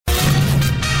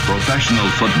Professional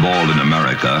football in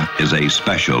America is a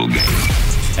special game.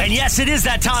 And yes, it is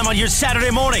that time on your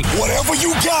Saturday morning. Whatever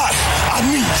you got, I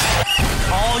need.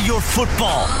 All your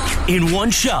football in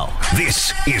one show.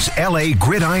 This is LA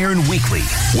Gridiron Weekly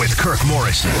with Kirk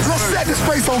Morrison. Let's set this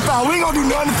place on fire. We ain't gonna do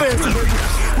nothing fancy.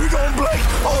 We gonna play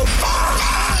on fire.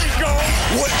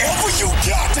 Whatever you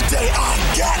got today, I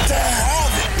got to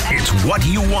have it. It's What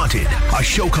You Wanted, a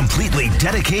show completely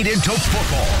dedicated to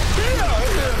football.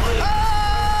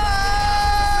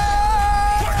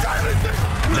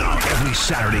 Now, every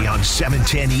Saturday on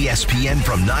 710 ESPN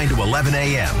from 9 to 11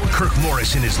 a.m., Kirk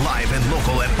Morrison is live and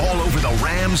local and all over the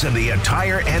Rams and the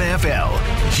entire NFL.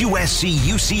 USC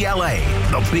UCLA,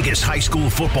 the biggest high school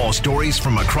football stories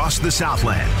from across the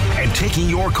Southland, and taking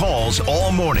your calls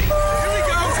all morning. Here we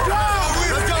go. Let's go.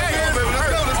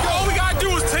 All we got to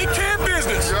do is take care of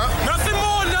business. Yeah. Nothing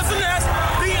more, nothing less.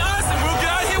 Be us, and we'll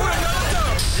get out here with another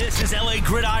dub. This is LA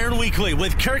Gridiron Weekly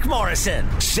with Kirk Morrison.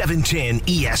 710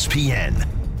 ESPN.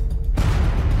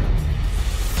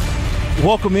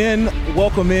 Welcome in,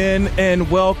 and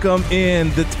welcome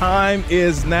in. The time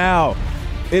is now.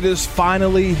 It is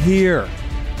finally here.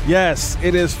 Yes,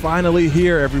 it is finally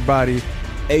here, everybody.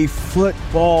 A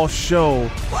football show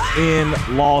in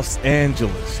Los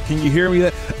Angeles. Can you hear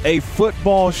me? A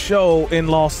football show in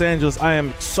Los Angeles. I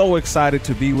am so excited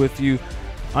to be with you.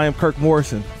 I am Kirk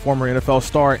Morrison, former NFL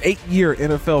star, 8-year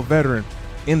NFL veteran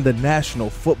in the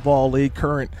National Football League,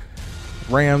 current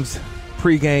Rams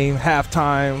pregame,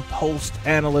 halftime, host,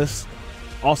 analyst.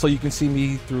 Also, you can see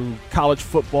me through college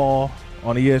football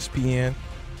on ESPN,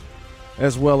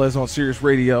 as well as on Sirius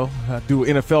Radio. I do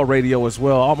NFL radio as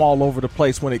well. I'm all over the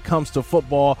place when it comes to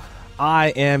football. I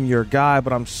am your guy,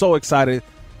 but I'm so excited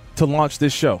to launch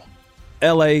this show,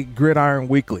 LA Gridiron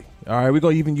Weekly. All right, we're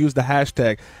going to even use the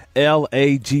hashtag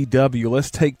LAGW.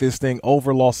 Let's take this thing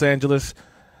over Los Angeles.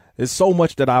 There's so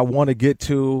much that I want to get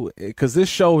to because this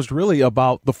show is really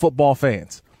about the football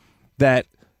fans that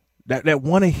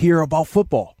want to hear about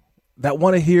football, that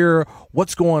want to hear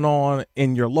what's going on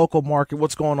in your local market,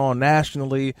 what's going on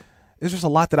nationally. There's just a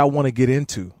lot that I want to get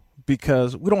into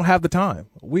because we don't have the time.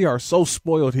 We are so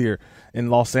spoiled here in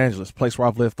Los Angeles, a place where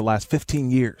I've lived the last 15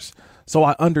 years. So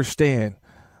I understand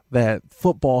that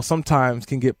football sometimes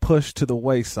can get pushed to the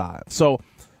wayside. So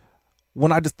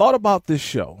when I just thought about this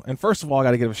show, and first of all, I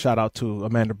got to give a shout out to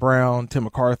Amanda Brown, Tim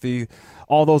McCarthy,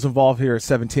 all those involved here at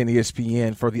 710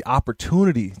 ESPN for the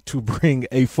opportunity to bring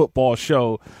a football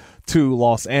show to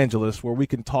Los Angeles where we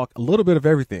can talk a little bit of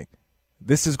everything.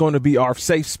 This is going to be our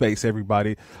safe space,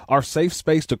 everybody, our safe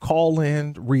space to call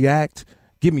in, react,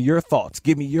 give me your thoughts,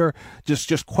 give me your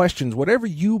just questions, whatever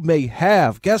you may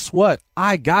have. Guess what?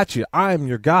 I got you. I am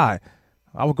your guy.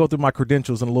 I will go through my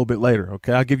credentials in a little bit later,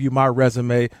 okay? I'll give you my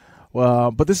resume.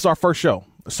 But this is our first show,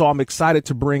 so I'm excited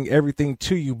to bring everything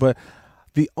to you. But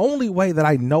the only way that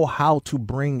I know how to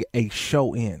bring a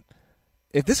show in,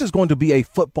 if this is going to be a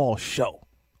football show,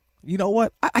 you know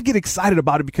what? I get excited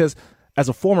about it because as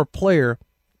a former player,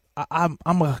 I'm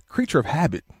a creature of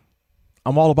habit.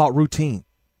 I'm all about routine.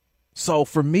 So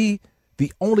for me,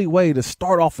 the only way to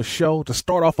start off a show, to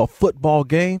start off a football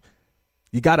game,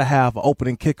 you got to have an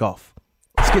opening kickoff.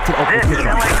 Let's get to the opening kickoff. This is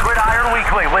LA Gridiron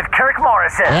Weekly with Kirk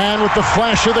Morrison. And with the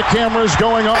flash of the cameras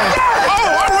going on. Oh,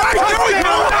 all right, there we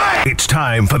go. It's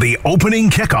time for the opening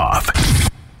kickoff.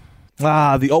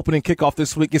 The opening kickoff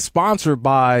this week is sponsored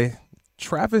by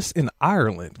Travis in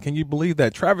Ireland. Can you believe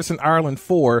that? Travis in Ireland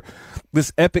for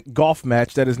this epic golf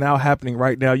match that is now happening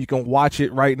right now. You can watch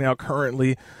it right now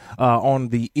currently on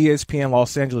the ESPN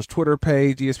Los Angeles Twitter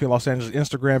page, ESPN Los Angeles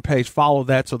Instagram page. Follow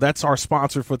that. So that's our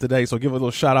sponsor for today. So give a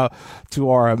little shout out to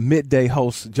our midday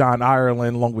host, John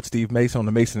Ireland, along with Steve Mason on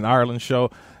the Mason in Ireland show.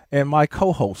 And my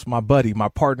co-host, my buddy, my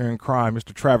partner in crime,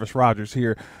 Mr. Travis Rogers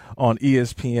here on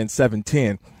ESPN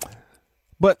 710.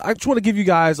 But I just want to give you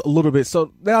guys a little bit.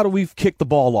 So now that we've kicked the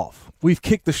ball off, we've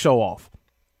kicked the show off,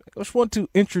 I just want to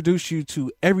introduce you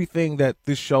to everything that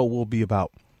this show will be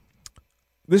about.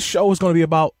 This show is going to be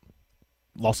about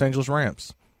Los Angeles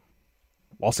Rams,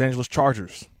 Los Angeles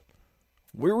Chargers.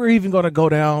 We're even going to go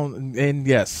down, and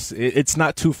yes, it's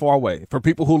not too far away. For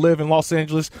people who live in Los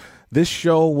Angeles, this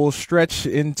show will stretch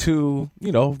into,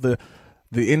 the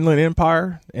Inland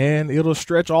Empire, and it'll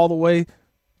stretch all the way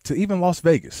to even Las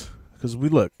Vegas. Because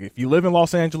if you live in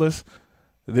Los Angeles,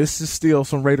 this is still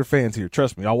some Raider fans here.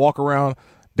 Trust me, I walk around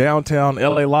downtown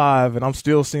LA Live, and I'm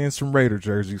still seeing some Raider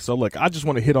jerseys. So, I just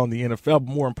want to hit on the NFL,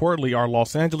 but more importantly, our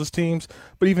Los Angeles teams,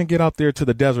 but even get out there to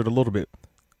the desert a little bit.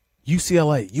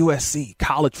 UCLA, USC,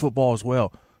 college football as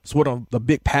well. It's one of the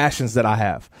big passions that I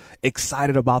have.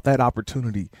 Excited about that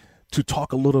opportunity to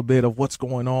talk a little bit of what's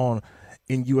going on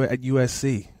at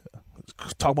USC.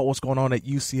 talk about what's going on at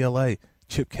UCLA,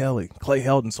 Chip Kelly, Clay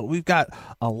Helton. So we've got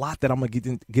a lot that I'm going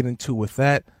to get into with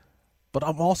that. But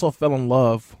I've also fell in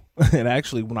love, and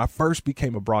actually when I first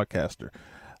became a broadcaster,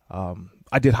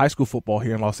 I did high school football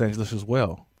here in Los Angeles as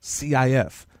well,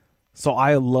 CIF. So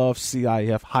I love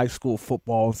CIF, high school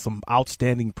football, some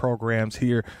outstanding programs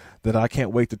here that I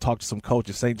can't wait to talk to some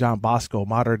coaches. St. John Bosco,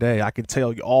 Mater Dei. I can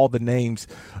tell you all the names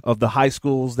of the high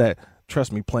schools that,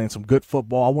 trust me, playing some good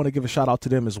football. I want to give a shout out to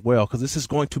them as well because this is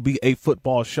going to be a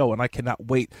football show, and I cannot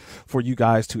wait for you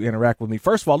guys to interact with me.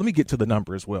 First of all, let me get to the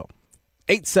number as well.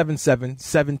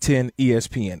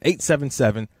 877-710-ESPN,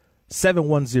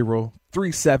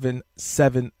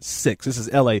 877-710-3776. This is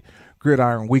LA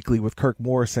Gridiron Weekly with Kirk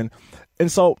Morrison.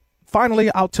 And so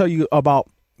finally, I'll tell you about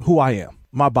who I am,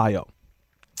 my bio.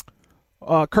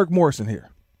 Kirk Morrison here.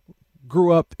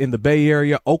 Grew up in the Bay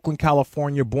Area, Oakland,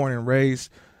 California, born and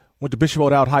raised. Went to Bishop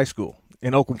O'Dowd High School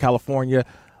in Oakland, California.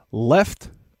 Left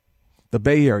the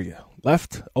Bay Area,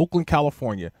 left Oakland,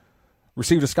 California.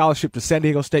 Received a scholarship to San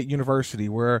Diego State University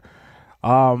where,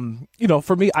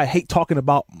 for me, I hate talking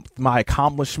about my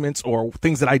accomplishments or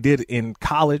things that I did in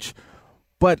college,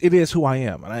 but it is who I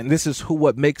am. And this is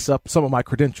what makes up some of my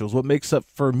credentials, what makes up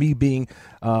for me being,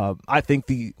 I think,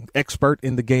 the expert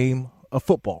in the game of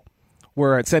football.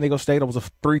 Where at San Diego State, I was a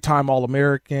 3-time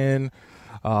All-American,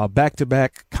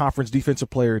 back-to-back Conference Defensive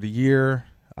Player of the Year,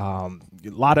 a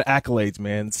lot of accolades,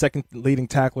 man, second leading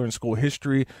tackler in school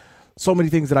history. So many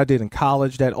things that I did in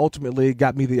college that ultimately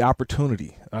got me the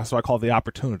opportunity. So I call it the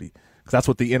opportunity because that's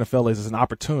what the NFL is an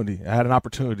opportunity. I had an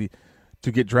opportunity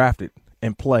to get drafted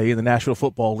and play in the National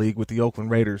Football League with the Oakland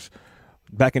Raiders.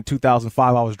 Back in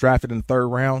 2005, I was drafted in the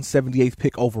 3rd round, 78th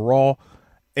pick overall.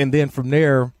 And then from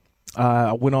there,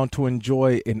 I went on to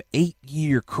enjoy an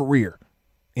 8-year career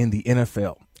in the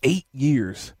NFL. 8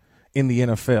 years in the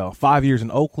NFL. 5 years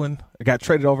in Oakland. I got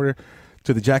traded over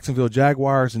to the Jacksonville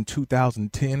Jaguars in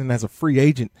 2010, and as a free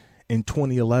agent in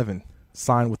 2011,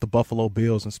 signed with the Buffalo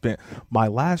Bills and spent my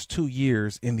last 2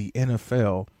 years in the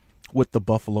NFL with the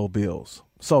Buffalo Bills.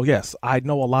 So, yes, I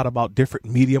know a lot about different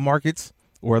media markets,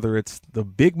 whether it's the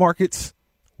big markets,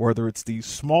 whether it's the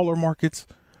smaller markets,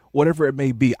 whatever it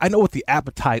may be. I know what the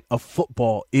appetite of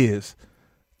football is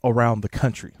around the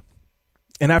country.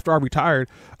 And after I retired,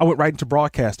 I went right into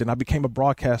broadcasting. I became a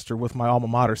broadcaster with my alma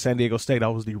mater, San Diego State. I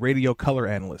was the radio color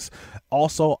analyst.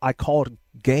 Also, I called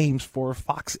games for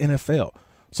Fox NFL.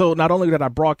 So not only did I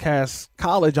broadcast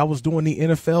college, I was doing the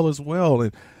NFL as well.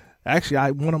 And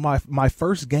actually, one of my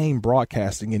first game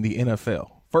broadcasting in the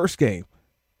NFL, first game,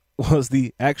 was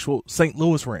the actual St.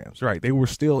 Louis Rams, right? They were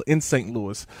still in St.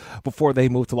 Louis before they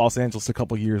moved to Los Angeles a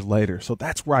couple years later. So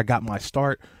that's where I got my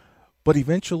start. But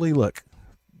eventually, look,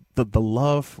 the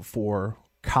love for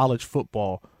college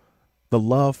football, the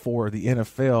love for the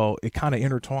NFL, it kind of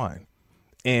intertwined.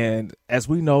 And as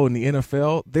we know in the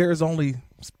NFL, there's only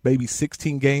maybe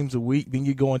 16 games a week. Then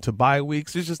you go into bye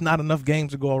weeks. There's just not enough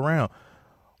games to go around.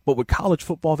 But with college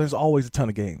football, there's always a ton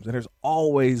of games. And there's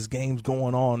always games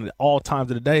going on at all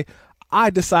times of the day. I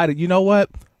decided, you know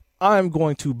what? I'm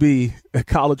going to be a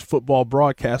college football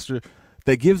broadcaster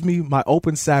that gives me my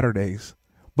open Saturdays,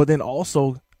 but then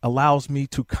also allows me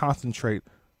to concentrate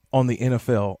on the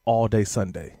NFL all day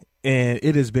Sunday. And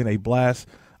it has been a blast.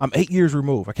 I'm 8 years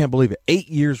removed. I can't believe it. 8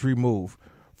 years removed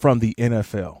from the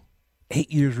NFL.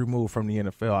 8 years removed from the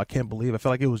NFL. I can't believe it. I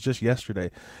feel like it was just yesterday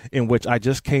in which I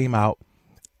just came out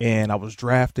and I was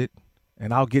drafted.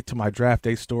 And I'll get to my draft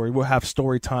day story. We'll have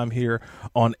story time here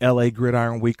on LA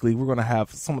Gridiron Weekly. We're going to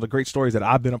have some of the great stories that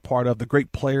I've been a part of, the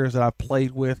great players that I've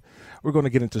played with. We're going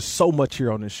to get into so much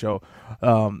here on this show.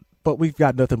 But we've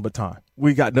got nothing but time.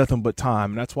 We got nothing but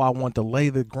time. And that's why I want to lay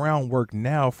the groundwork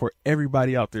now for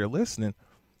everybody out there listening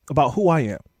about who I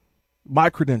am, my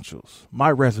credentials,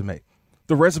 my resume,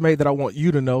 the resume that I want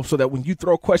you to know so that when you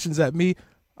throw questions at me,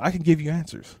 I can give you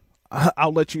answers.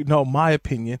 I'll let you know my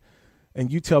opinion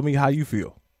and you tell me how you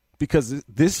feel, because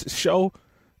this show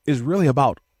is really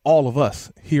about all of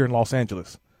us here in Los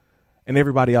Angeles and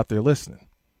everybody out there listening.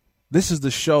 This is the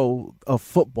show of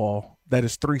football that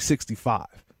is 365.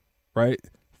 Right?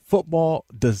 Football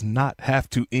does not have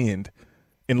to end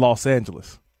in Los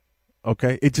Angeles.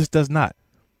 Okay? It just does not.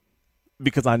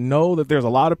 Because I know that there's a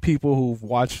lot of people who've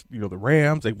watched, the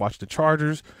Rams, they watched the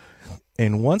Chargers,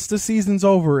 and once the season's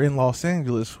over in Los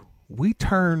Angeles, we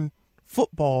turn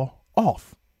football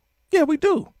off. Yeah, we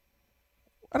do.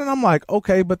 And I'm like,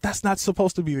 okay, but that's not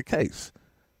supposed to be the case.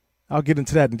 I'll get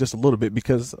into that in just a little bit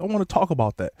because I want to talk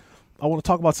about that. I want to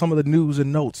talk about some of the news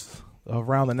and notes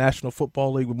around the National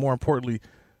Football League, but more importantly,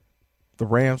 the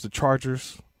Rams, the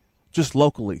Chargers, just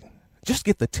locally. Just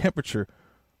get the temperature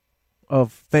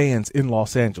of fans in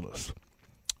Los Angeles.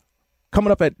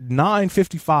 Coming up at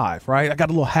 9:55, right? I got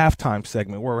a little halftime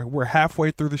segment where we're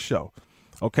halfway through the show.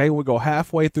 Okay, we'll go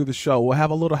halfway through the show. We'll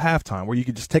have a little halftime where you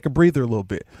can just take a breather a little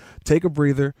bit. Take a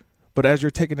breather, but as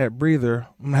you're taking that breather,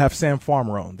 I'm going to have Sam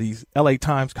Farmer on, the LA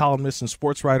Times columnist and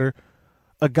sports writer,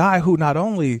 a guy who not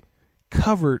only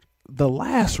covered the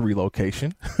last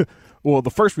relocation, well,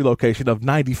 the first relocation of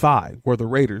 95, where the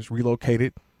Raiders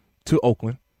relocated to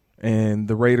Oakland and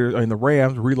the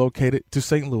Rams relocated to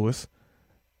St. Louis.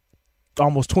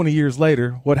 Almost 20 years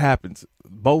later, what happens?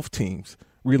 Both teams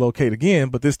relocate again,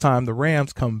 but this time the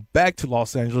Rams come back to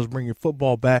Los Angeles, bringing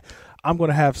football back. I'm going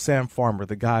to have Sam Farmer,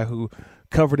 the guy who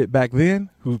covered it back then,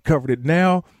 who covered it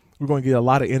now. We're going to get a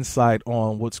lot of insight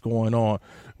on what's going on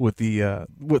with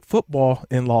with football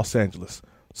in Los Angeles.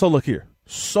 So look here,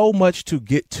 so much to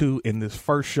get to in this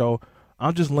first show.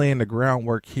 I'm just laying the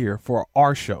groundwork here for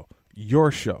our show,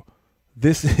 your show.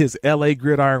 This is LA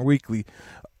Gridiron Weekly.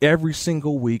 Every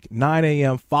single week, 9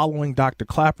 a.m. following Dr.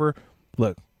 Clapper.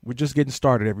 Look, we're just getting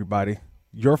started, everybody.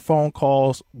 Your phone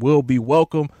calls will be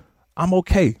welcome. I'm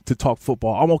okay to talk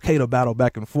football. I'm okay to battle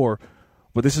back and forth,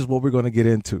 but this is what we're going to get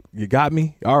into. You got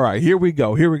me? All right, here we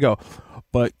go.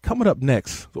 But coming up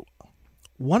next,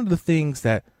 one of the things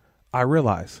that I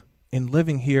realize in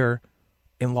living here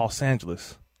in Los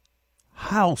Angeles,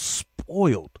 how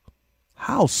spoiled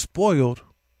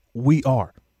we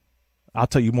are. I'll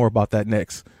tell you more about that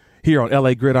next here on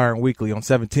LA Gridiron Weekly on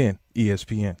 710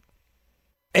 ESPN.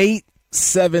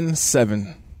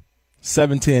 877-710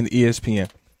 ESPN.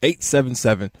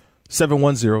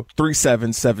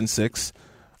 877-710-3776.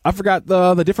 I forgot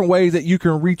the different ways that you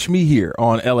can reach me here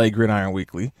on LA Gridiron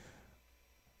Weekly.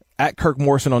 At Kirk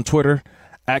Morrison on Twitter.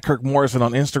 At Kirk Morrison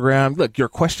on Instagram. Look, your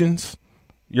questions,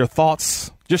 your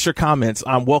thoughts, just your comments.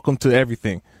 I'm welcome to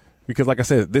everything. Because like I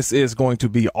said, this is going to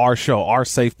be our show, our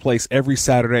safe place every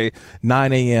Saturday,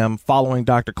 9 a.m. following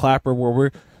Dr. Clapper, where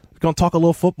we're going to talk a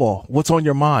little football. What's on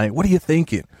your mind? What are you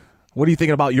thinking? What are you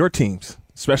thinking about your teams,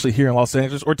 especially here in Los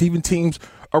Angeles, or even teams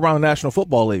around the National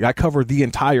Football League? I cover the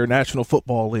entire National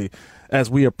Football League as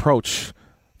we approach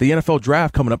the NFL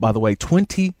draft coming up, by the way,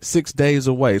 26 days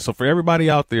away. So for everybody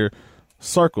out there,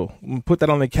 circle, put that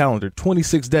on the calendar,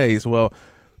 26 days. Well,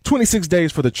 26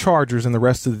 days for the Chargers and the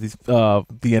rest of the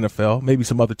NFL, maybe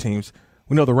some other teams.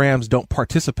 We know the Rams don't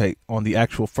participate on the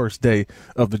actual first day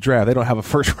of the draft. They don't have a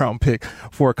first-round pick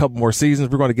for a couple more seasons.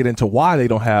 We're going to get into why they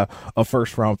don't have a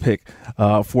first-round pick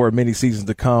for many seasons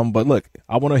to come. But, look,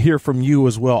 I want to hear from you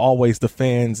as well, always the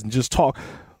fans, and just talk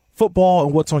football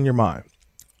and what's on your mind.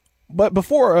 But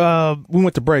before we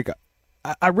went to break,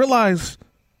 I realized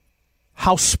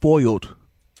how spoiled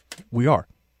we are,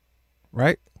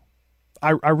 right?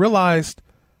 I realized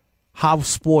how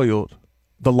spoiled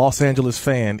the Los Angeles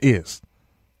fan is.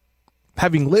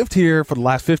 Having lived here for the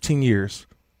last 15 years,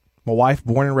 my wife,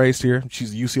 born and raised here,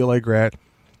 she's a UCLA grad,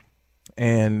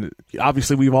 and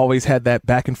obviously we've always had that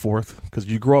back and forth because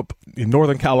you grow up in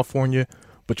Northern California,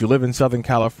 but you live in Southern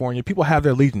California. People have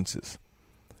their allegiances.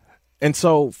 And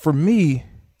so for me,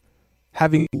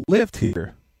 having lived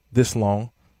here this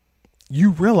long, you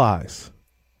realize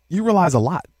a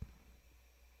lot.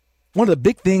 One of the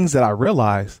big things that I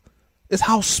realize is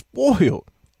how spoiled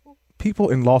people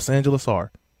in Los Angeles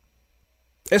are,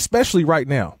 especially right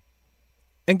now.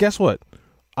 And guess what?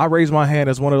 I raise my hand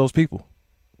as one of those people.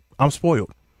 I'm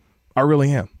spoiled. I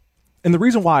really am. And the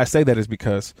reason why I say that is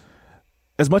because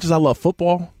as much as I love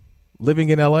football, living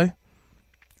in LA,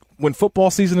 when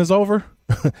football season is over,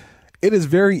 it is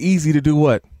very easy to do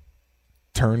what?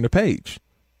 Turn the page.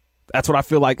 That's what I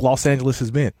feel like Los Angeles has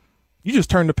been. You just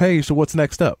turn the page to what's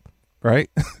next up.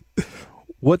 Right?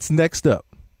 What's next up?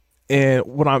 And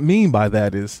what I mean by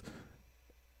that is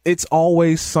it's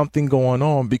always something going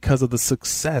on because of the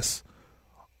success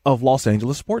of Los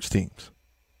Angeles sports teams.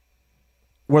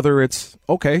 Whether it's,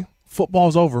 okay,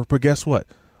 football's over, but guess what?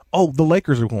 Oh, the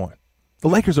Lakers are going. The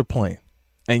Lakers are playing.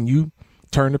 And you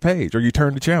turn the page or you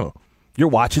turn the channel. You're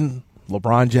watching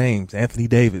LeBron James, Anthony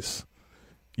Davis.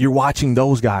 You're watching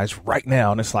those guys right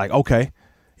now. And it's like, okay,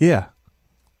 yeah.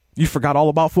 You forgot all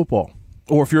about football.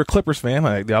 Or if you're a Clippers fan,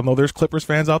 I know there's Clippers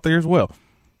fans out there as well.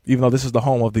 Even though this is the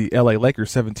home of the LA Lakers,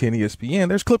 710 ESPN,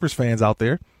 there's Clippers fans out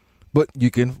there. But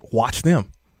you can watch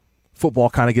them. Football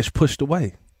kind of gets pushed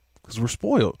away because we're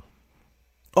spoiled.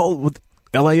 Oh, with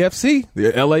LAFC.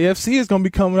 The LAFC is going to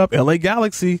be coming up. LA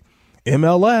Galaxy,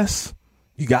 MLS.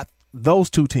 You got those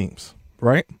two teams,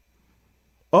 right?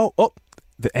 Oh,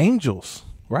 the Angels,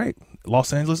 right?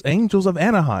 Los Angeles Angels of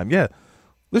Anaheim, yeah.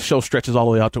 This show stretches all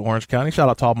the way out to Orange County. Shout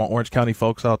out to all my Orange County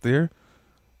folks out there.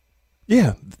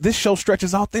 Yeah, this show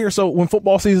stretches out there. So when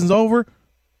football season's over,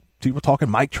 people talking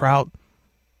Mike Trout,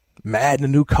 Madden, a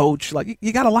new coach. Like,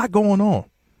 you got a lot going on.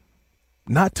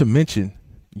 Not to mention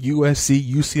USC,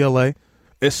 UCLA,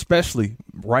 especially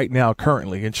right now,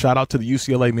 currently. And shout out to the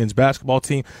UCLA men's basketball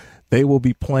team. They will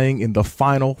be playing in the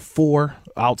Final Four.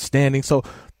 Outstanding. So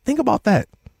think about that.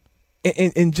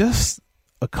 In just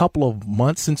a couple of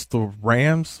months since the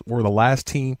Rams were the last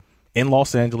team in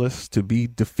Los Angeles to be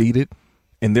defeated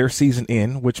in their season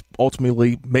end, which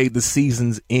ultimately made the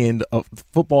season's end of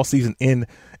football season end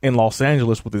in Los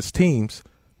Angeles with its teams.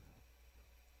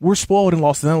 We're spoiled in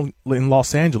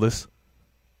Los Angeles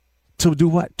to do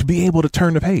what? To be able to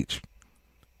turn the page.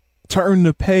 Turn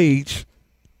the page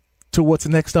to what's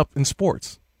next up in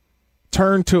sports.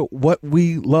 Turn to what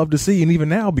we love to see. And even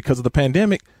now, because of the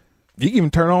pandemic, you can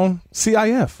even turn on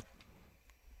CIF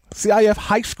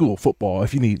high school football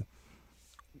if you need.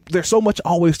 There's so much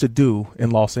always to do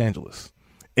in Los Angeles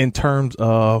in terms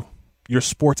of your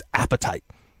sports appetite.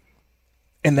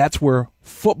 And that's where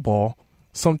football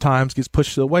sometimes gets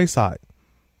pushed to the wayside.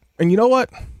 And you know what?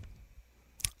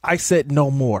 I said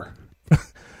no more.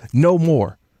 No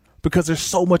more. Because there's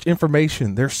so much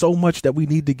information. There's so much that we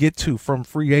need to get to, from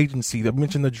free agency, to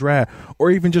mention the draft,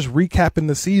 or even just recapping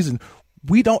the season.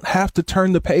 We don't have to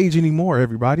turn the page anymore,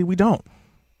 everybody. We don't.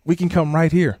 We can come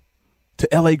right here to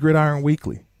LA Gridiron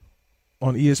Weekly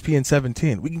on ESPN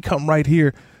 710. We can come right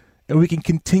here and we can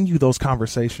continue those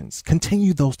conversations,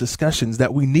 continue those discussions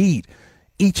that we need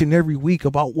each and every week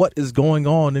about what is going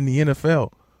on in the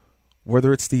NFL,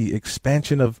 whether it's the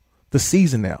expansion of the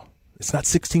season now. It's not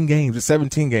 16 games, it's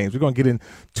 17 games. We're going to get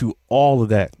into all of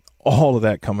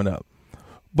that coming up.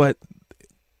 But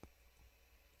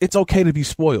it's okay to be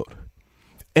spoiled.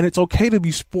 And it's okay to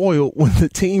be spoiled when the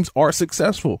teams are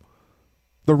successful.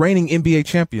 The reigning NBA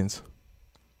champions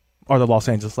are the Los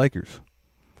Angeles Lakers.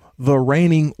 The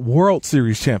reigning World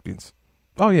Series champions.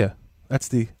 Oh, yeah, that's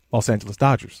the Los Angeles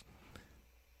Dodgers.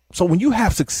 So when you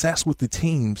have success with the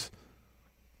teams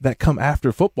that come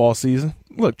after football season,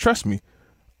 look, trust me,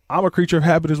 I'm a creature of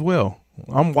habit as well.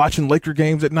 I'm watching Laker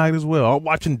games at night as well. I'm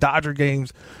watching Dodger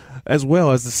games as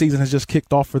well as the season has just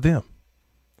kicked off for them.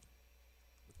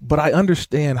 But I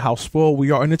understand how spoiled we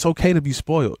are, and it's okay to be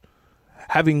spoiled.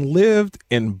 Having lived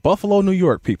in Buffalo, New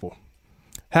York, people,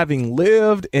 having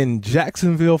lived in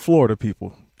Jacksonville, Florida,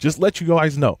 people, just let you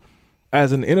guys know,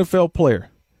 as an NFL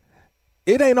player,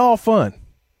 it ain't all fun.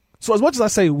 So as much as I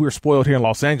say we're spoiled here in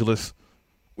Los Angeles,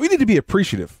 we need to be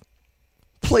appreciative.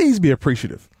 Please be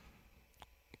appreciative.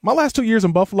 My last 2 years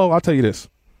in Buffalo, I'll tell you this.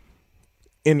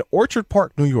 In Orchard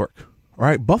Park, New York, all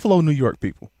right, Buffalo, New York,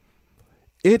 people,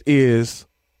 it is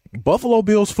Buffalo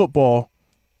Bills football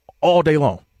all day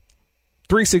long,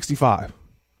 365.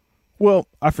 Well,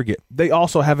 I forget. They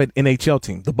also have an NHL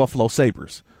team, the Buffalo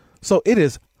Sabres. So it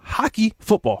is hockey,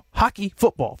 football, hockey,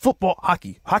 football, football,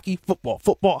 hockey, hockey, football,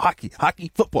 football, hockey,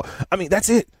 hockey, football. I mean, that's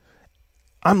it.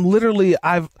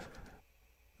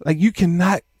 You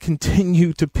cannot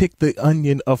continue to pick the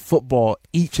onion of football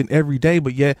each and every day,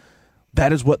 but yet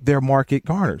that is what their market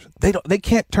garners. They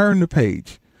can't turn the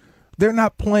page. They're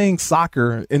not playing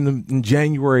soccer in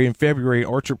January and February in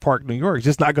Orchard Park, New York. It's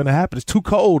just not going to happen. It's too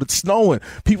cold. It's snowing.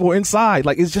 People are inside.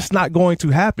 Like, it's just not going to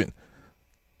happen.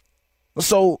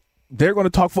 So they're going to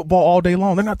talk football all day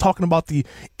long. They're not talking about the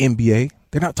NBA.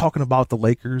 They're not talking about the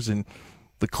Lakers and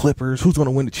the Clippers, who's going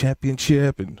to win the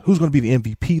championship and who's going to be the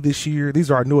MVP this year.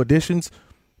 These are our new additions.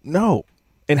 No.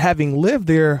 And having lived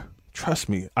there, trust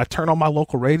me, I turned on my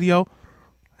local radio.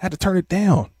 I had to turn it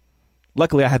down.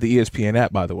 Luckily, I had the ESPN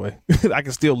app, by the way. I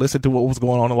could still listen to what was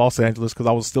going on in Los Angeles because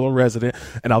I was still a resident,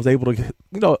 and I was able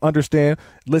to, understand,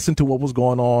 listen to what was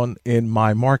going on in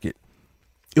my market.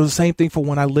 It was the same thing for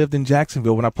when I lived in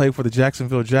Jacksonville, when I played for the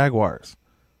Jacksonville Jaguars.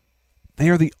 They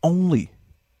are the only,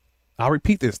 I'll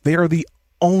repeat this, they are the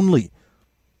only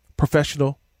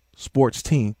professional sports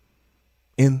team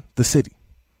in the city,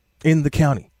 in the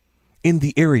county, in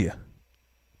the area.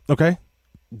 Okay?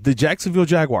 The Jacksonville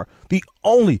Jaguar, the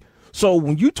only. So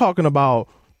when you're talking about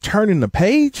turning the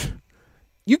page,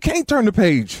 you can't turn the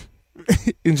page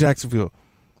in Jacksonville.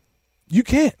 You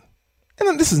can't. And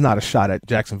then this is not a shot at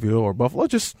Jacksonville or Buffalo,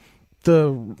 just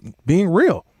being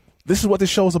real. This is what this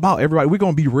show is about, everybody. We're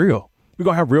going to be real. We're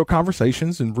going to have real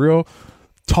conversations and real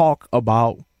talk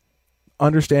about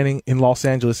understanding in Los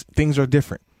Angeles, things are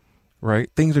different, right?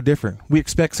 Things are different. We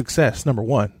expect success, number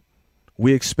one.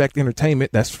 We expect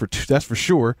entertainment. That's for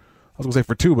sure. I was going to say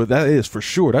for two, but that is for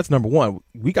sure. That's number one.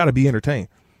 We got to be entertained.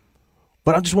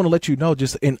 But I just want to let you know,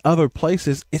 just in other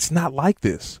places, it's not like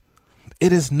this.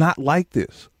 It is not like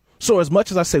this. So as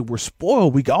much as I say we're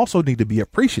spoiled, we also need to be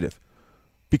appreciative,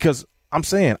 because I'm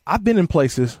saying I've been in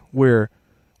places where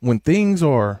when things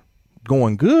are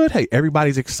going good, hey,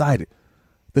 everybody's excited.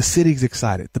 The city's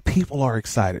excited. The people are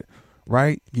excited,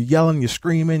 right? You're yelling, you're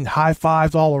screaming, high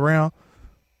fives all around.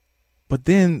 But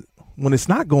then when it's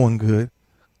not going good,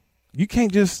 you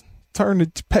can't just turn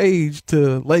the page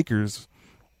to Lakers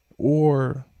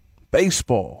or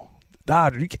baseball,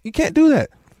 Dodgers. You can't do that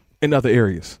in other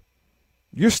areas.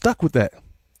 You're stuck with that.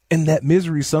 And that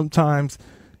misery, sometimes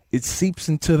it seeps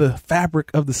into the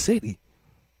fabric of the city.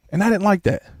 And I didn't like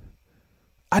that.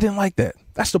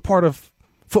 That's the part of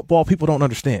football people don't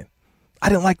understand. I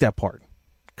didn't like that part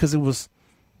because it's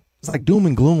like doom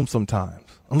and gloom sometimes,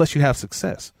 unless you have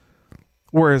success.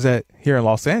 Whereas here in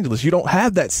Los Angeles, you don't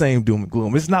have that same doom and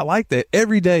gloom. It's not like that.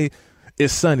 Every day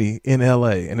is sunny in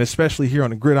LA, and especially here on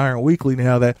the Gridiron Weekly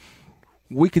now that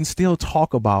we can still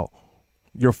talk about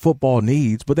your football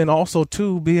needs, but then also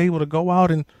to be able to go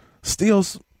out and still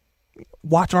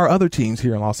watch our other teams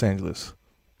here in Los Angeles.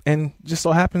 And just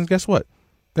so happens, guess what?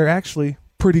 They're actually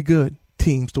pretty good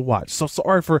teams to watch. So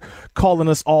sorry for calling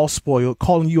us all spoiled,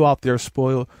 calling you out there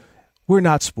spoiled. We're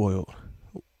not spoiled.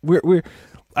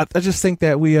 I just think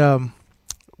that we have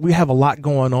a lot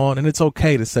going on, and it's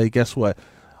okay to say, guess what?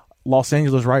 Los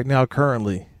Angeles right now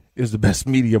currently is the best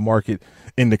media market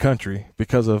in the country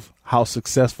because of how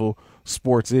successful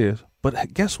sports is.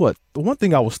 But guess what? The one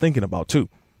thing I was thinking about too,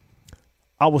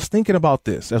 I was thinking about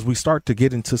this as we start to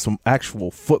get into some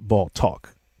actual football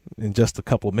talk in just a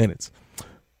couple of minutes,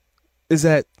 is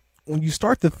that when you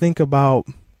start to think about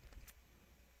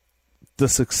the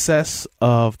success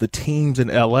of the teams in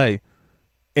LA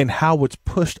and how it's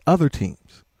pushed other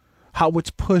teams, how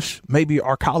it's pushed maybe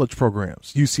our college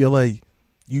programs, UCLA,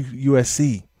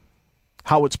 USC,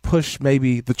 how it's pushed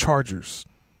maybe the Chargers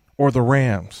or the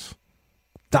Rams,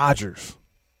 Dodgers,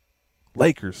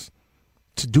 Lakers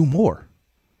to do more.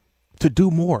 The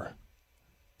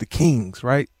Kings,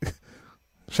 right?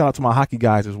 Shout out to my hockey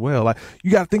guys as well. Like, you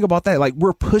got to think about that. Like,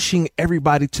 we're pushing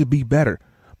everybody to be better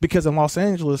because in Los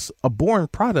Angeles, a boring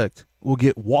product will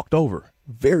get walked over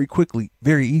very quickly,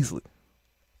 very easily.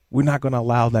 We're not going to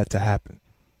allow that to happen.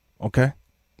 Okay?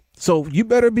 So you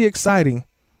better be exciting.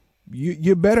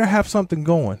 You better have something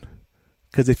going,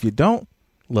 because if you don't,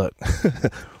 look,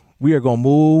 we are going to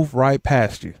move right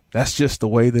past you. That's just the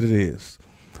way that it is.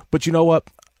 But you know what?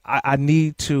 I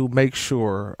need to make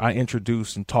sure I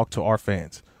introduce and talk to our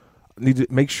fans. I need to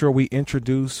make sure we need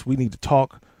to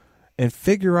talk and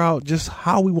figure out just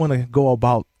how we want to go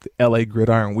about the LA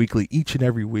Gridiron Weekly each and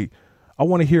every week. I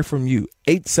want to hear from you.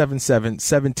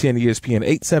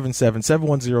 877-710-ESPN,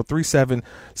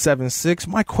 877-710-3776.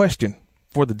 My question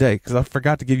for the day, because I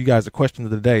forgot to give you guys the question of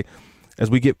the day.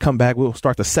 As we come back, we'll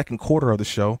start the second quarter of the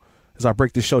show as I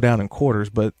break this show down in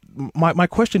quarters. But my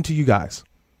question to you guys,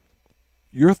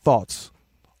 your thoughts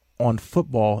on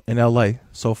football in LA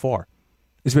so far.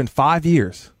 It's been 5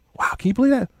 years. Wow, can you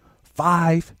believe that?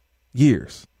 5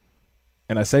 years.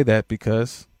 And I say that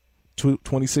because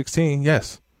 2016,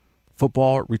 yes,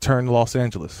 football returned to Los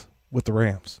Angeles with the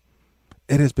Rams.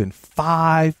 It has been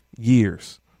 5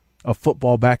 years of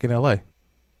football back in LA.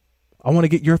 I want to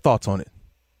get your thoughts on it.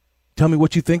 Tell me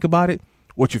what you think about it,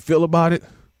 what you feel about it.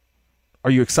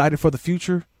 Are you excited for the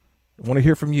future? I want to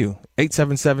hear from you.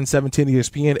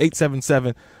 877-710-ESPN,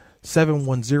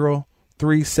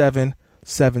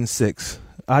 877-710-3776.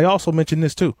 I also mentioned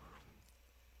this too.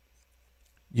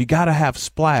 You got to have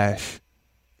splash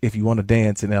if you want to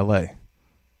dance in L.A.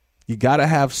 You got to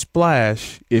have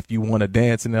splash if you want to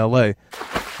dance in L.A.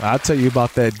 I'll tell you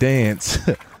about that dance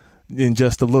in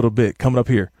just a little bit, coming up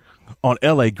here on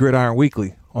L.A. Gridiron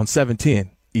Weekly on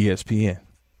 710 ESPN.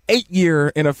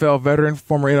 8-year NFL veteran,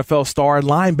 former NFL star,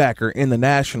 linebacker in the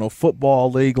National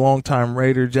Football League, longtime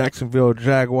Raider, Jacksonville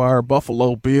Jaguar,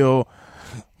 Buffalo Bill,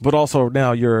 but also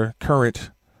now your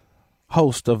current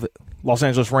host of Los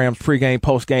Angeles Rams pregame,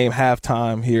 postgame,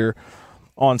 halftime here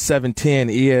on 710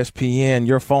 ESPN.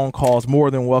 Your phone calls more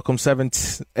than welcome.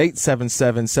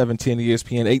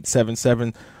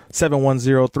 877-710-ESPN,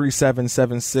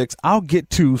 877-710-3776. I'll get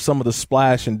to some of the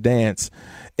splash and dance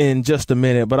in just a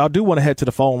minute, but I do want to head to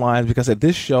the phone lines because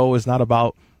this show is not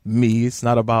about me. It's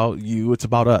not about you. It's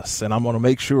about us. And I'm going to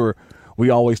make sure we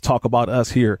always talk about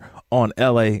us here on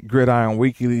LA Gridiron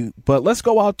Weekly. But let's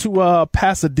go out to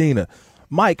Pasadena.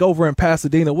 Mike over in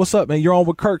Pasadena. What's up, man? You're on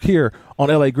with Kirk here on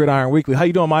LA Gridiron Weekly. How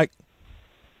you doing, Mike?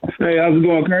 Hey, how's it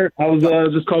going, Kirk? I was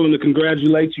just calling to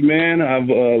congratulate you, man. I'm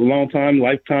a long-time,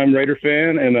 lifetime Raider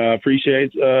fan, and I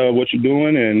appreciate what you're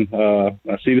doing, and I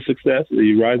see the success.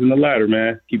 You're rising the ladder,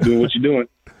 man. Keep doing what you're doing.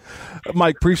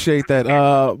 Mike, appreciate that.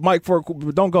 Mike,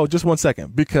 don't go just 1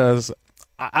 second, because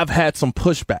I've had some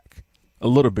pushback a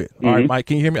little bit. Mm-hmm. All right, Mike,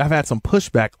 can you hear me? I've had some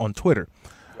pushback on Twitter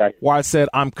where I said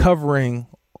I'm covering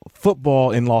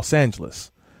football in Los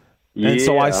Angeles. And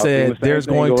so I said there's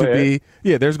going to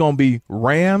be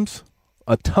Rams,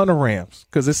 a ton of Rams,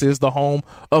 because this is the home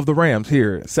of the Rams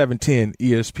here at 710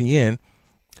 ESPN.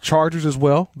 Chargers as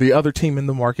well, the other team in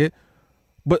the market.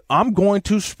 But I'm going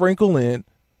to sprinkle in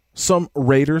some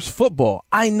Raiders football.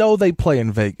 I know they play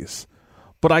in Vegas,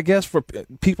 but I guess for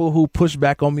people who push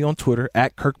back on me on Twitter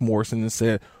at Kirk Morrison and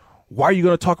said, why are you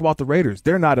going to talk about the Raiders?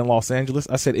 They're not in Los Angeles.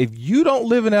 I said, if you don't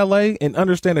live in L.A. and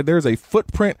understand that there's a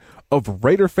footprint of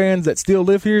Raider fans that still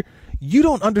live here, you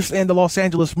don't understand the Los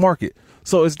Angeles market.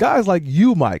 So it's guys like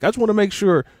you, Mike. I just want to make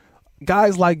sure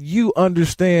guys like you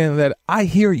understand that I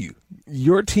hear you.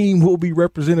 Your team will be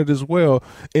represented as well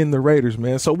in the Raiders,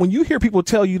 man. So when you hear people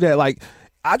tell you that, like,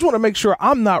 I just want to make sure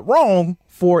I'm not wrong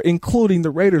for including the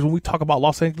Raiders when we talk about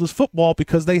Los Angeles football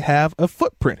because they have a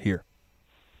footprint here.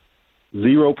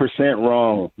 0%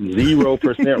 wrong.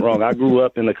 0% wrong. I grew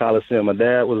up in the Coliseum. My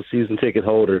dad was a season ticket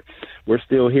holder. We're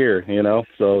still here,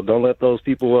 so don't let those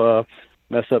people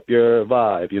mess up your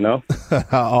vibe,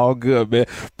 All good, man.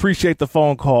 Appreciate the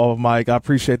phone call, Mike. I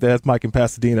appreciate that. That's Mike in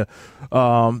Pasadena.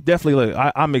 Definitely,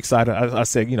 I'm excited. I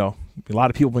said, a lot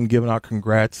of people have been giving out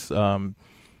congrats. For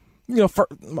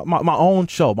my own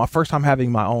show, my first time having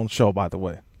my own show, by the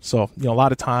way. So, a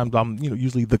lot of times I'm,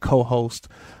 usually the co-host.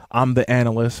 I'm the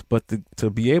analyst, but to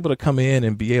be able to come in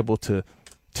and be able to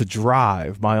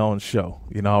drive my own show,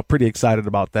 I'm pretty excited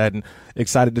about that and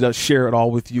excited to share it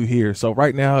all with you here. So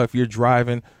right now, if you're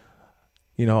driving,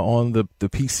 on the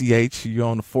PCH, you're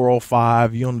on the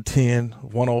 405, you're on the 10,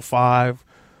 105,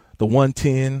 the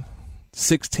 110,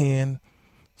 610,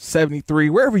 73,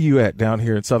 wherever you at down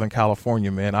here in Southern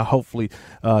California, man. I hopefully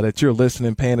that you're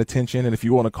listening, paying attention. And if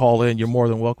you want to call in, you're more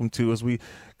than welcome to as we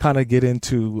kind of get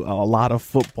into a lot of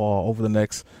football over the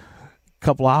next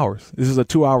couple hours. This is a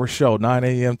 2-hour show, 9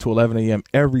 a.m. to 11 a.m.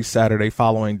 every Saturday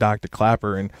following Dr.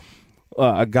 Clapper and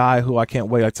a guy who I can't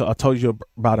wait. I told you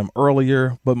about him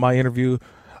earlier, but my interview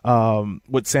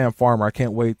with Sam Farmer, I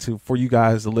can't wait for you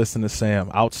guys to listen to Sam,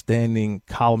 outstanding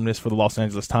columnist for the Los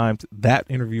Angeles Times. That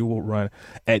interview will run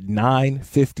at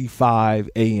 9:55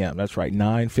 a.m. That's right,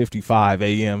 9:55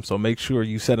 a.m. So make sure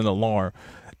you set an alarm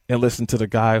and listen to the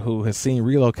guy who has seen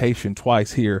relocation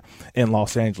twice here in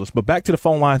Los Angeles. But back to the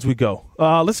phone lines we go.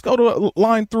 Let's go to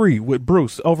line 3 with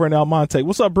Bruce over in El Monte.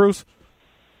 What's up, Bruce?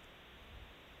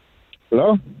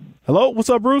 Hello? Hello? What's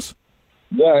up, Bruce?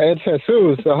 Yeah, it's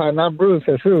Jesus. Not Bruce,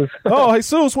 Jesus. Oh,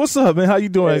 Jesus, what's up, man? How you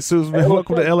doing, Jesus, man?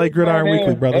 Welcome to LA Gridiron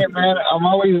Weekly, brother. Hey, man, I'm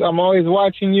always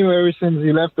watching you. Ever since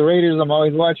you left the Raiders, I'm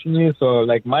always watching you. So,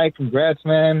 Mike, congrats,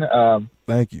 man.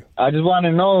 Thank you. I just want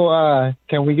to know,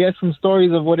 can we get some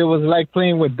stories of what it was like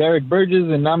playing with Derek Burgess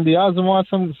and Nnamdi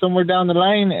Asomugha somewhere down the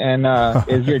line? And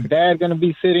is your dad going to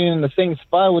be sitting in the same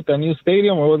spot with the new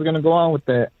stadium, or what's going to go on with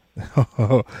that?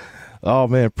 Oh,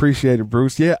 man, appreciate it,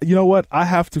 Bruce. Yeah, you know what? I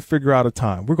have to figure out a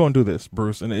time. We're going to do this,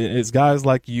 Bruce. And it's guys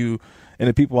like you and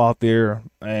the people out there.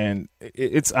 And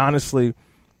it's honestly,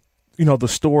 the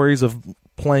stories of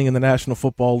playing in the National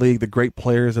Football League, the great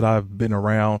players that I've been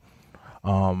around.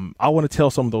 I want to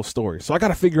tell some of those stories. So I got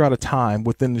to figure out a time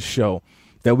within the show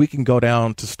that we can go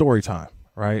down to story time,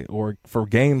 right? Or for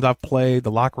games I've played, the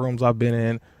locker rooms I've been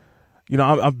in.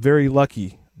 I'm very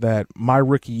lucky that my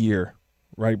rookie year,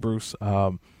 right, Bruce,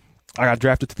 I got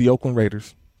drafted to the Oakland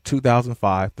Raiders,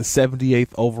 2005, the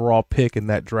 78th overall pick in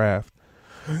that draft.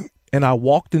 And I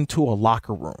walked into a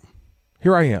locker room.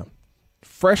 Here I am,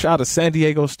 fresh out of San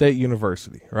Diego State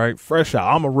University, right? Fresh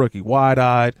out. I'm a rookie,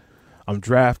 wide-eyed. I'm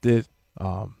drafted.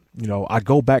 I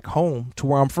go back home to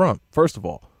where I'm from, first of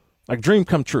all. Dream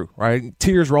come true, right?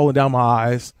 Tears rolling down my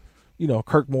eyes.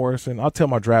 Kirk Morrison. I'll tell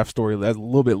my draft story a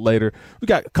little bit later. We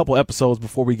got a couple episodes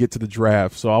before we get to the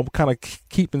draft, so I'm kind of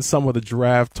keeping some of the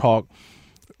draft talk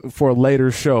for later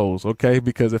shows, okay?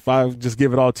 Because if I just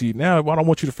give it all to you now, I don't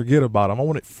want you to forget about them. I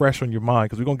want it fresh on your mind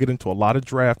because we're going to get into a lot of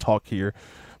draft talk here.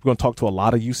 We're going to talk to a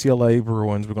lot of UCLA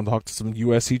Bruins. We're going to talk to some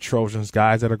USC Trojans,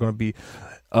 guys that are going to be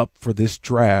up for this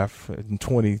draft in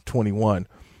 2021.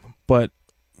 But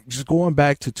just going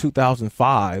back to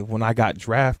 2005 when I got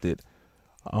drafted,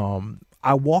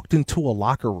 I walked into a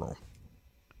locker room,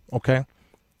 okay?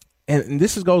 And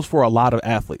this goes for a lot of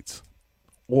athletes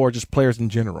or just players in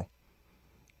general.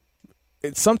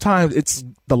 Sometimes it's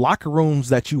the locker rooms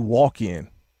that you walk in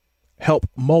help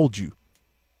mold you.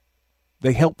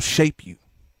 They help shape you.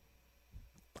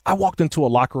 I walked into a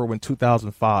locker room in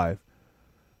 2005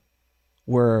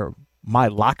 where my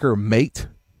locker mate,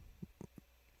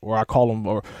 or I call him,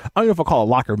 or I don't know if I call a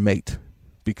locker mate,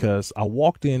 because I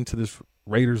walked into this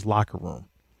Raiders locker room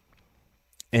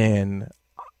and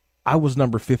I was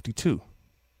number 52.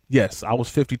 Yes, I was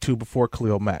 52 before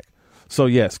Khalil Mack. So,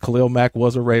 yes, Khalil Mack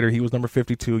was a Raider. He was number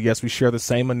 52. Yes, we share the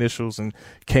same initials in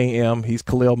KM. He's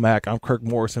Khalil Mack. I'm Kirk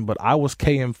Morrison, but I was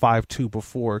KM52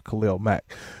 before Khalil Mack.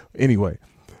 Anyway,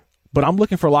 but I'm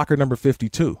looking for locker number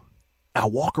 52. I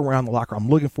walk around the locker. I'm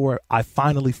looking for it. I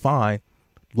finally find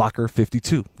locker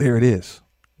 52. There it is.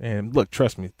 And look,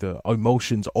 trust me, the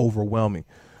emotion's overwhelming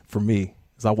for me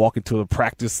as I walk into the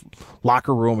practice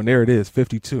locker room, and there it is,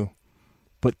 52.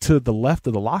 But to the left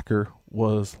of the locker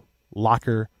was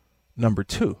locker number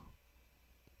 2.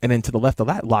 And then to the left of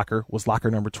that locker was locker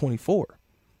number 24.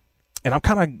 And I'm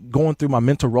kind of going through my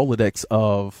mental Rolodex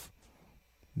of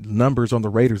numbers on the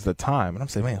Raiders at the time. And I'm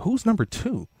saying, man, who's number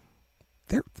 2?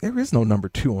 There is no number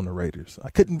 2 on the Raiders. I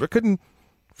couldn't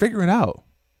figure it out.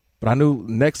 But I knew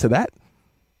next to that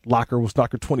locker was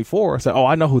locker 24. I said, oh,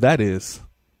 I know who that is.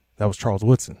 That was Charles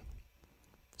Woodson.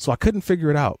 So I couldn't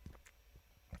figure it out.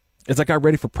 As I got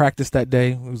ready for practice that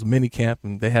day, it was a mini camp,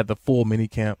 and they had the full mini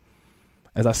camp.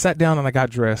 As I sat down and I got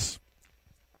dressed,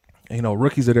 you know,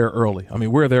 rookies are there early. I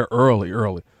mean, we're there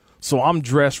early. So I'm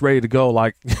dressed, ready to go,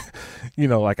 like, you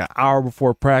know, like an hour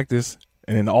before practice.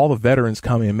 And then all the veterans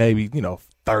come in maybe,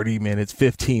 30 minutes,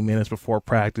 15 minutes before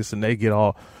practice, and they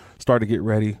start to get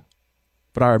ready.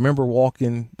 But I remember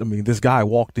this guy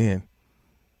walked in,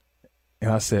 and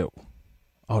I said,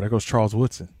 oh, there goes Charles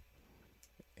Woodson.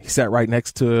 He sat right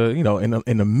next to,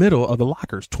 in the middle of the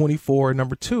lockers, 24 and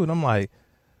number 2. And I'm like,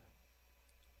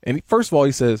 and first of all,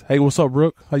 he says, hey, what's up,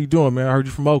 Rook? How you doing, man? I heard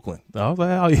you from Oakland. I was like,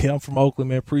 oh, yeah, I'm from Oakland,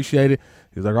 man. Appreciate it.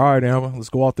 He's like, all right, Amber, let's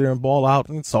go out there and ball out.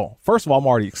 And so, first of all, I'm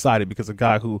already excited because a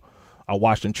guy who I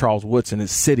watched in Charles Woodson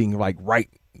is sitting, like, right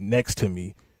next to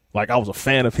me. Like, I was a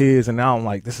fan of his, and now I'm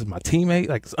like, this is my teammate?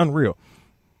 Like, it's unreal.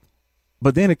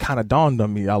 But then it kind of dawned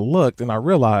on me. I looked, and I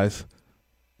realized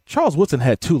Charles Woodson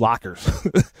had 2 lockers.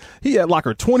 He had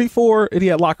locker 24, and he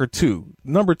had locker 2.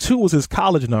 Number 2 was his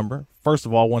college number. First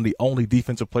of all, one of the only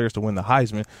defensive players to win the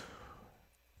Heisman.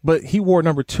 But he wore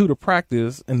number 2 to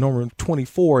practice and number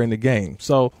 24 in the game.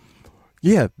 So,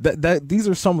 yeah, these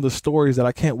are some of the stories that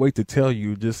I can't wait to tell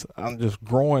you. I'm just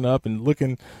growing up and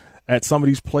looking at some of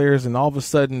these players, and all of a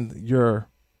sudden your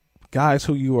guys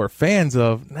who you are fans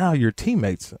of, now you're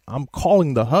teammates. I'm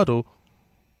calling the huddle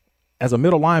as a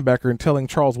middle linebacker and telling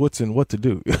Charles Woodson what to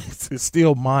do. It's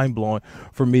still mind-blowing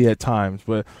for me at times.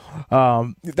 But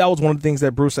that was one of the things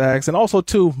that Bruce asked. And also,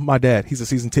 too, my dad, he's a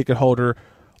season ticket holder,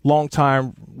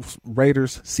 longtime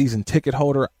Raiders season ticket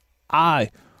holder.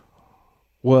 I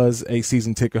was a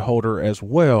season ticket holder as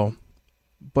well.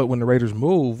 But when the Raiders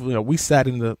moved, we sat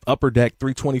in the upper deck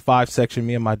 325 section,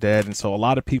 me and my dad. And so a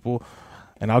lot of people,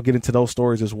 and I'll get into those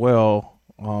stories as well,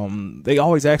 they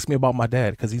always ask me about my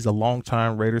dad because he's a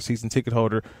longtime Raiders season ticket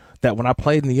holder that when I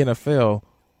played in the NFL,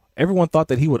 everyone thought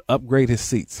that he would upgrade his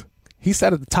seats. He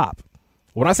sat at the top.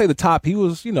 When I say the top, he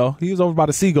was over by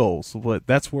the Seagulls, but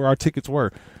that's where our tickets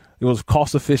were. It was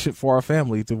cost efficient for our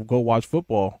family to go watch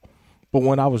football. But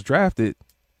when I was drafted,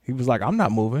 he was like, I'm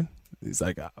not moving. He's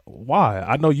like, why?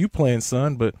 I know you playing,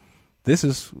 son, but this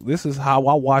is how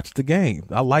I watch the game.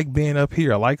 I like being up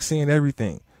here. I like seeing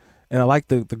everything. And I like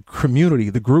the community,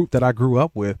 the group that I grew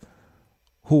up with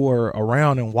who were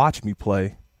around and watched me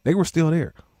play. They were still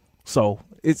there. So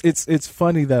it's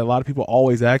funny that a lot of people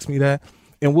always ask me that.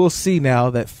 And we'll see now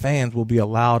that fans will be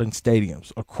allowed in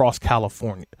stadiums across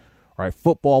California. Right?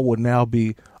 Football will now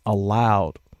be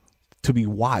allowed to be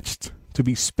watched, to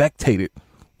be spectated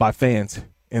by fans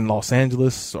in Los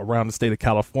Angeles, around the state of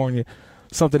California.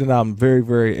 Something that I'm very,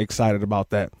 very excited about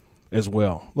that as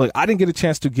well. Look, I didn't get a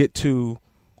chance to get to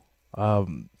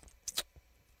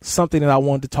something that I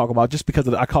wanted to talk about just because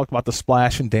I talked about the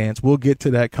splash and dance. We'll get to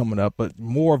that coming up, but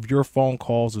more of your phone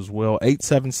calls as well.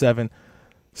 877-710-ESPN,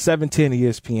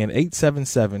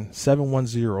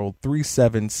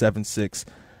 877-710-3776. Because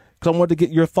I wanted to get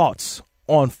your thoughts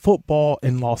on football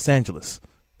in Los Angeles.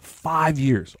 5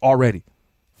 years already.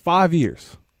 5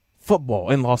 years.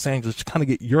 Football in Los Angeles. Just kind of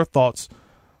get your thoughts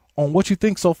on what you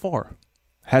think so far.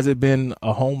 Has it been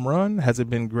a home run? Has it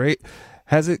been great?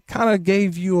 Has it kind of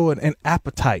gave you an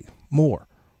appetite more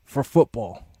for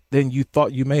football than you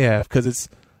thought you may have because it's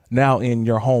now in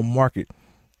your home market?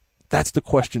 That's the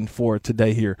question for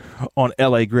today here on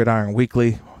LA Gridiron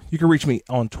Weekly. You can reach me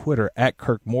on Twitter at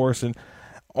Kirk Morrison,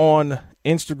 on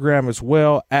Instagram as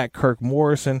well at Kirk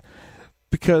Morrison,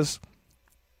 because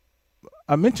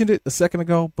I mentioned it a second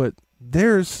ago, but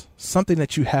there's something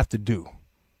that you have to do.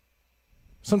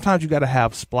 Sometimes you got to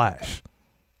have splash.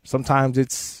 Sometimes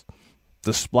it's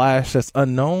the splash that's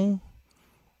unknown,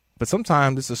 but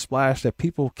sometimes it's a splash that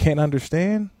people can't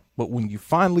understand. But when you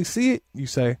finally see it, you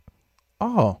say,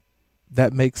 oh,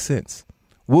 that makes sense.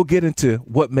 We'll get into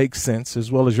what makes sense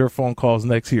as well as your phone calls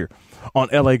next here on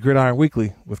LA Gridiron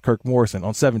Weekly with Kirk Morrison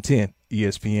on 710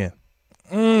 ESPN.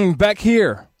 Back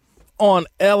here on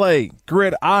LA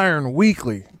Gridiron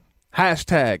Weekly,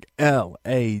 hashtag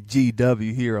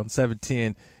LAGW here on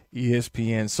 710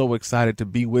 ESPN. So excited to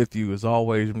be with you as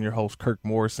always. I'm your host, Kirk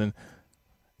Morrison,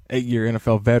 8-year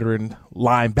NFL veteran,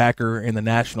 linebacker in the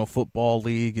National Football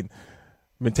League, and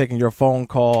been taking your phone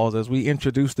calls as we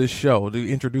introducing the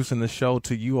show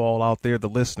to you all out there, the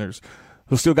listeners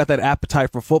who still got that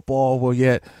appetite for football. Well,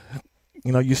 yet,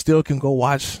 you still can go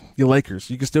watch your Lakers.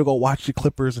 You can still go watch your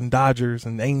Clippers and Dodgers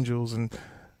and Angels and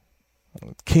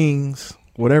Kings,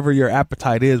 whatever your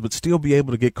appetite is, but still be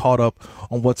able to get caught up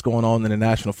on what's going on in the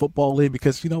National Football League.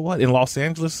 Because you know what? In Los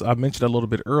Angeles, I mentioned a little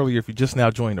bit earlier, if you just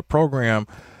now joined the program,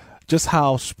 just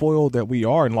how spoiled that we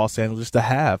are in Los Angeles to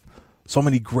have so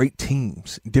many great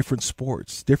teams, different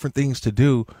sports, different things to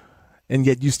do, and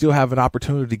yet you still have an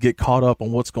opportunity to get caught up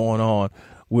on what's going on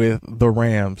with the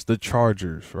Rams, the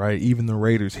Chargers, right? Even the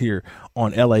Raiders here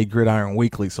on LA Gridiron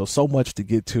Weekly. So much to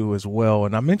get to as well.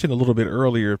 And I mentioned a little bit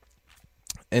earlier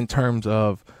in terms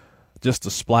of just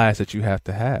the splash that you have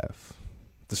to have.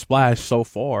 The splash so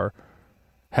far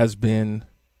has been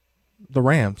the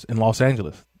Rams in Los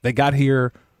Angeles. They got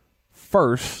here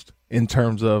first in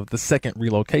terms of the second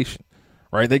relocation,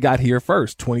 right? They got here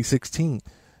first, 2016.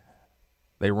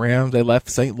 They left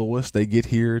St. Louis. They get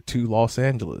here to Los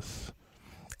Angeles.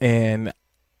 And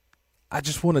I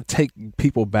just want to take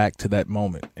people back to that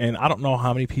moment. And I don't know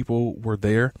how many people were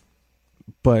there,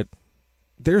 but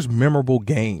there's memorable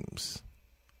games,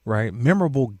 right?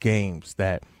 Memorable games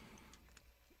that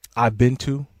I've been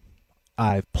to,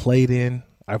 I've played in,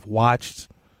 I've watched,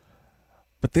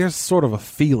 but there's sort of a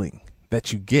feeling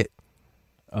that you get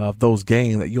of those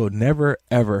games that you'll never,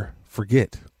 ever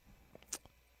forget.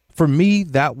 For me,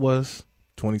 that was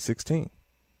 2016.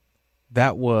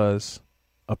 That was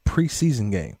a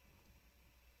preseason game.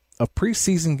 A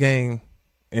preseason game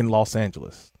in Los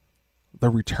Angeles. The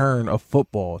return of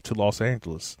football to Los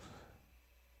Angeles.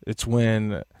 It's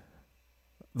when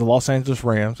the Los Angeles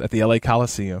Rams at the LA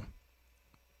Coliseum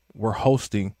were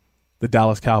hosting the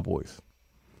Dallas Cowboys.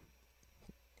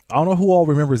 I don't know who all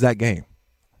remembers that game,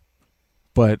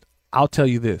 but I'll tell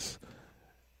you this.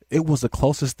 It was the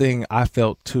closest thing I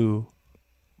felt to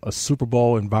a Super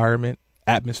Bowl environment,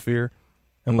 atmosphere.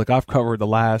 And look, I've covered the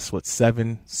last,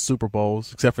 7 Super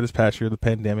Bowls, except for this past year, the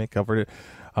pandemic. Covered it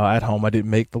at home. I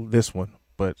didn't make this one.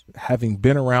 But having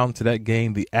been around to that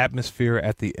game, the atmosphere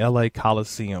at the LA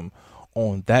Coliseum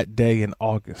on that day in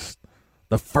August,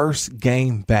 the first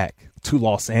game back to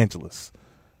Los Angeles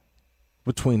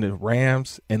between the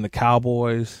Rams and the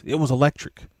Cowboys, it was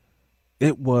electric.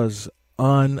 It was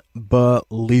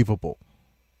unbelievable.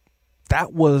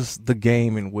 That was the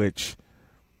game in which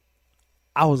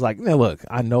I was like, now look,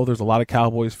 I know there's a lot of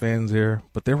Cowboys fans there,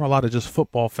 but there were a lot of just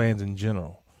football fans in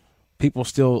general. People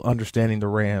still understanding the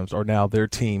Rams are now their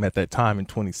team at that time in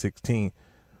 2016.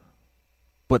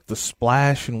 But the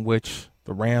splash in which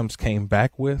the Rams came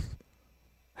back with,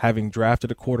 having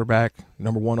drafted a quarterback,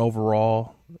 number 1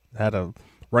 overall, had a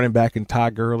running back in Ty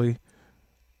Gurley,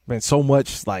 man, so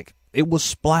much like it was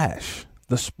splash.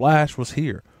 The splash was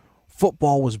here.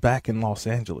 Football was back in Los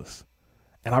Angeles.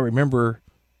 And I remember,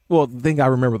 the thing I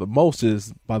remember the most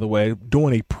is, by the way,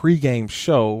 doing a pregame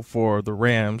show for the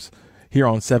Rams here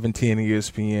on 710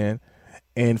 ESPN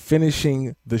and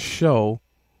finishing the show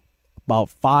about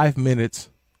 5 minutes,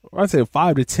 or I'd say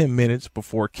 5 to 10 minutes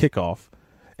before kickoff,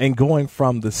 and going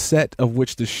from the set of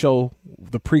which the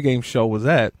pregame show was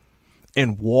at,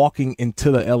 and walking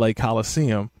into the LA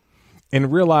Coliseum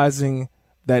and realizing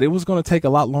that it was going to take a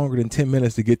lot longer than 10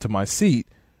 minutes to get to my seat,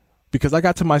 because I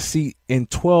got to my seat in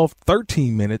 12,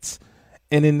 13 minutes.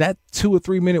 And in that 2 or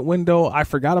 3 minute window I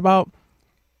forgot about,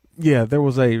 there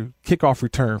was a kickoff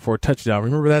return for a touchdown.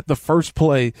 Remember that? The first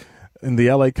play in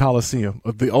the LA Coliseum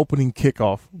of the opening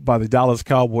kickoff by the Dallas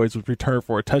Cowboys was returned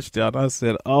for a touchdown. I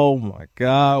said, oh my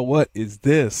God, what is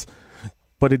this?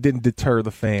 But it didn't deter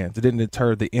the fans. It didn't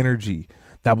deter the energy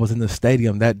that was in the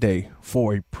stadium that day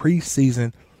for a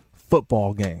preseason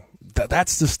football game.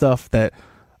 That's the stuff that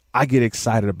I get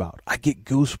excited about. I get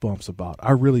goosebumps about.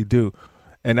 I really do.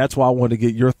 And that's why I wanted to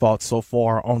get your thoughts so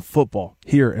far on football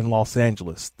here in Los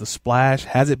Angeles. The splash,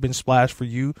 has it been splash for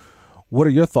you? What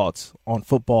are your thoughts on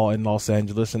football in Los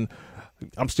Angeles? And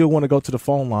I'm still want to go to the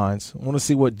phone lines. I want to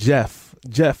see what Jeff,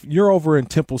 you're over in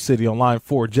Temple City on line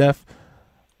 4. Jeff,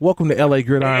 welcome to LA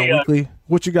Gridiron Weekly.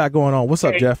 What you got going on? What's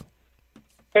up, Jeff?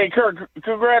 Hey, Kirk,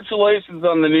 congratulations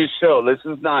on the new show. This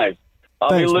is nice.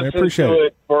 I'll be listening to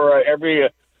it for every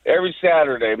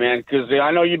Saturday, man, because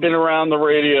I know you've been around the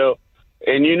radio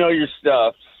and you know your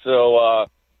stuff. So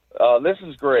this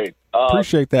is great.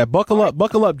 Appreciate that. Buckle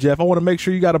up, Jeff. I want to make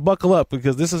sure you got to buckle up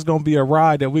because this is going to be a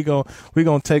ride that we're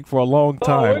gonna take for a long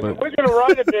time. We're going to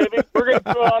ride it, baby. We're going to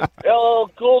put on LL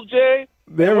Cool J.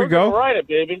 There we go. We're going to ride it,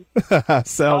 baby.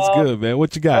 Sounds good, man.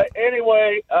 What you got?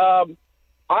 Anyway, I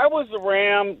was a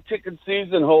Ram ticket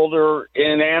season holder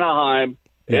in Anaheim,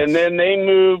 and then they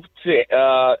moved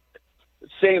to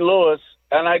St. Louis,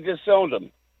 and I disowned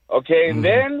them. Okay, and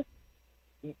then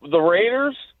the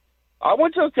Raiders, I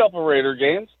went to a couple Raider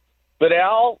games, but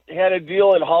Al had a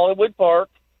deal at Hollywood Park.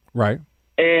 Right.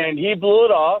 And he blew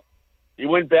it off. He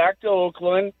went back to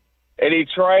Oakland, and he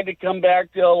tried to come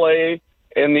back to L.A.,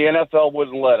 and the NFL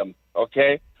wouldn't let him,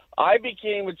 okay? I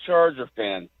became a Charger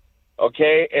fan,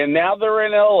 okay? And now they're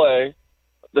in L.A.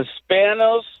 The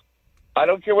Spanos, I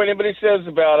don't care what anybody says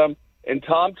about them, and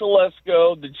Tom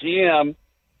Telesco, the GM,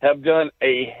 have done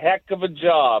a heck of a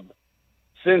job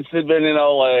since they've been in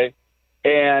L.A.,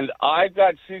 and I've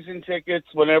got season tickets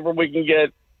whenever we can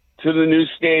get to the new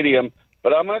stadium.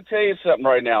 But I'm going to tell you something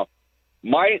right now.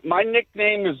 My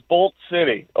nickname is Bolt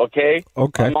City, okay?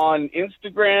 Okay. I'm on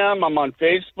Instagram. I'm on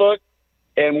Facebook.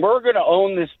 And we're going to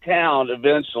own this town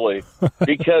eventually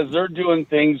because they're doing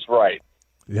things right.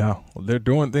 Yeah, well, they're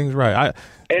doing things right.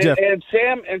 And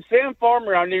Sam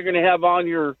Farmer, I know you're going to have on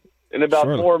your in about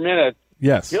 4 minutes.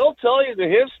 Yes. He'll tell you the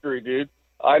history, dude.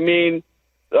 I mean,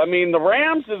 the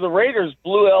Rams and the Raiders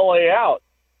blew L.A. out.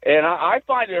 And I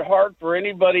find it hard for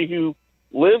anybody who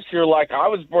lives here like I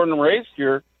was born and raised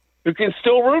here who can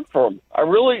still root for them. I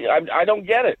don't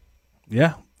get it.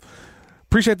 Yeah.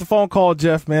 Appreciate the phone call,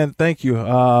 Jeff, man. Thank you.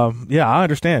 Yeah, I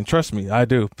understand. Trust me, I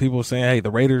do. People saying, hey,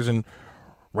 the Raiders and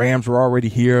Rams were already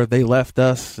here. They left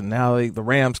us, and now the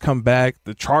Rams come back.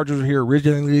 The Chargers are here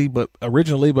originally, but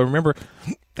remember,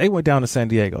 they went down to San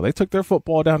Diego. They took their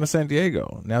football down to San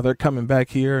Diego. Now they're coming back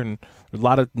here, and there's a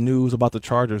lot of news about the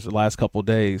Chargers the last couple of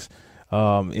days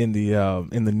in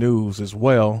the news as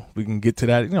well. We can get to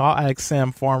that. I'll ask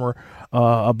Sam Farmer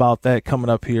about that coming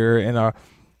up here. And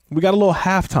we got a little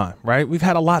halftime, right? We've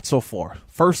had a lot so far.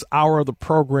 First hour of the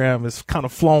program has kind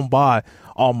of flown by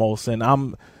almost, and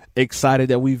I'm excited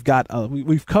that we've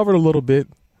covered a little bit.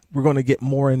 We're going to get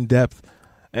more in depth,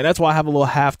 and that's why I have a little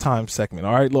halftime segment.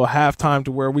 All right, a little halftime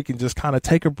to where we can just kind of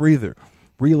take a breather,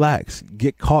 relax,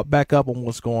 get caught back up on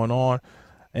what's going on.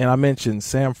 And I mentioned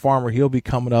Sam Farmer. He'll be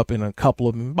coming up in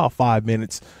about 5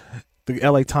 minutes. The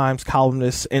LA Times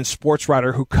columnist and sports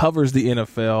writer who covers the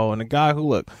NFL, and a guy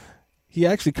who, he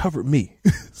actually covered me.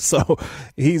 So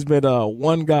he's been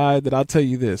one guy that I'll tell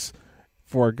you this,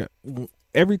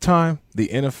 every time the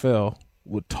NFL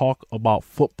would talk about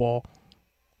football,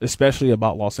 especially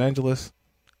about Los Angeles,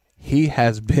 he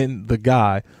has been the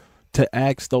guy to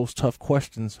ask those tough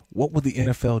questions. What would the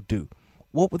NFL do?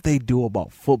 What would they do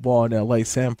about football in L.A.?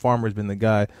 Sam Farmer has been the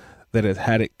guy that has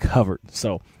had it covered.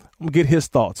 So I'm going to get his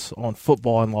thoughts on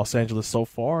football in Los Angeles so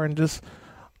far and just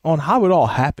on how it all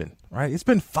happened, right? It's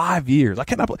been 5 years. I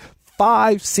cannot believe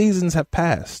 5 seasons have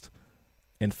passed,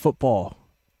 and football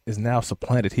is now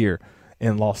supplanted here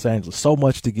in Los Angeles. So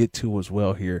much to get to as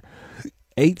well here.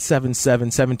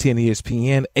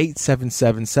 877-710-ESPN,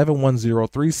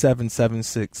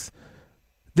 877-710-3776.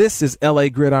 This is LA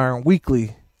Gridiron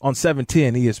Weekly on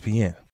 710 ESPN.